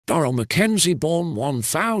Daryl McKenzie, born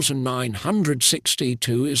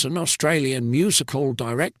 1962, is an Australian musical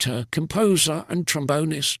director, composer and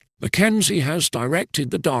trombonist. McKenzie has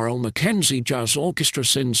directed the Daryl McKenzie Jazz Orchestra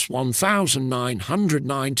since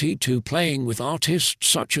 1992, playing with artists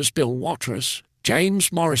such as Bill Watrous,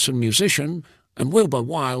 James Morrison, musician, and Wilbur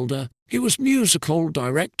Wilde. He was musical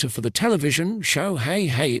director for the television show Hey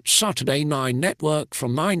Hey It's Saturday Night Network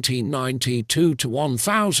from 1992 to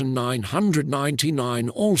 1999,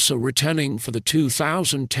 also returning for the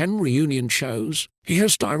 2010 reunion shows. He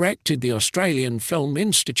has directed the Australian Film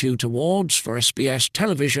Institute Awards for SBS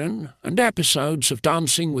television and episodes of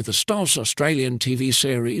Dancing with the Stars Australian TV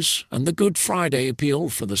series and The Good Friday Appeal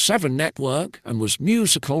for the Seven Network, and was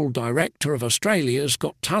musical director of Australia's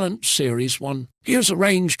Got Talent Series 1. He has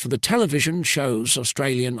arranged for the television shows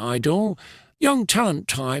Australian Idol, Young Talent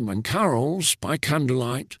Time and Carols by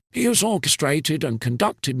Candlelight. He has orchestrated and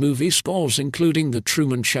conducted movie scores including The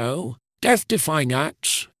Truman Show, Defying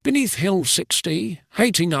Acts, Beneath Hill 60,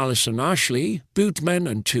 Hating Alison Ashley, Bootmen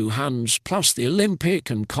and Two Hands, plus the Olympic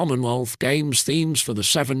and Commonwealth Games themes for the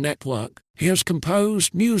Seven Network. He has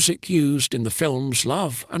composed music used in the films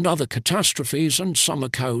Love and Other Catastrophes and Summer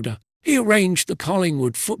Coda. He arranged the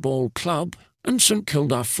Collingwood Football Club and St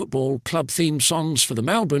Kilda Football Club theme songs for the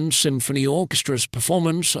Melbourne Symphony Orchestra's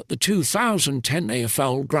performance at the 2010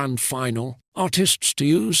 AFL Grand Final. Artists to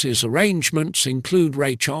use his arrangements include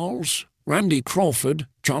Ray Charles, Randy Crawford,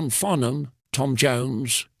 John Farnham, Tom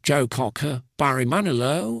Jones, Joe Cocker, Barry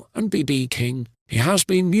Manilow and BB King. He has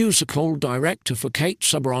been musical director for Kate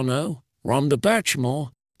Ceberano, Rhonda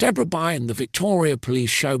Burchmore, Debra and the Victoria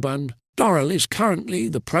Police Showband. Daryl is currently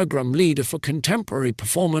the program leader for contemporary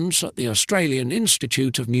performance at the Australian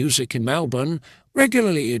Institute of Music in Melbourne,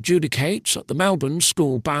 regularly adjudicates at the Melbourne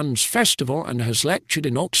School Bands Festival, and has lectured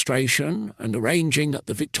in orchestration and arranging at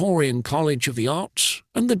the Victorian College of the Arts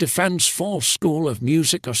and the Defence Force School of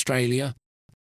Music Australia.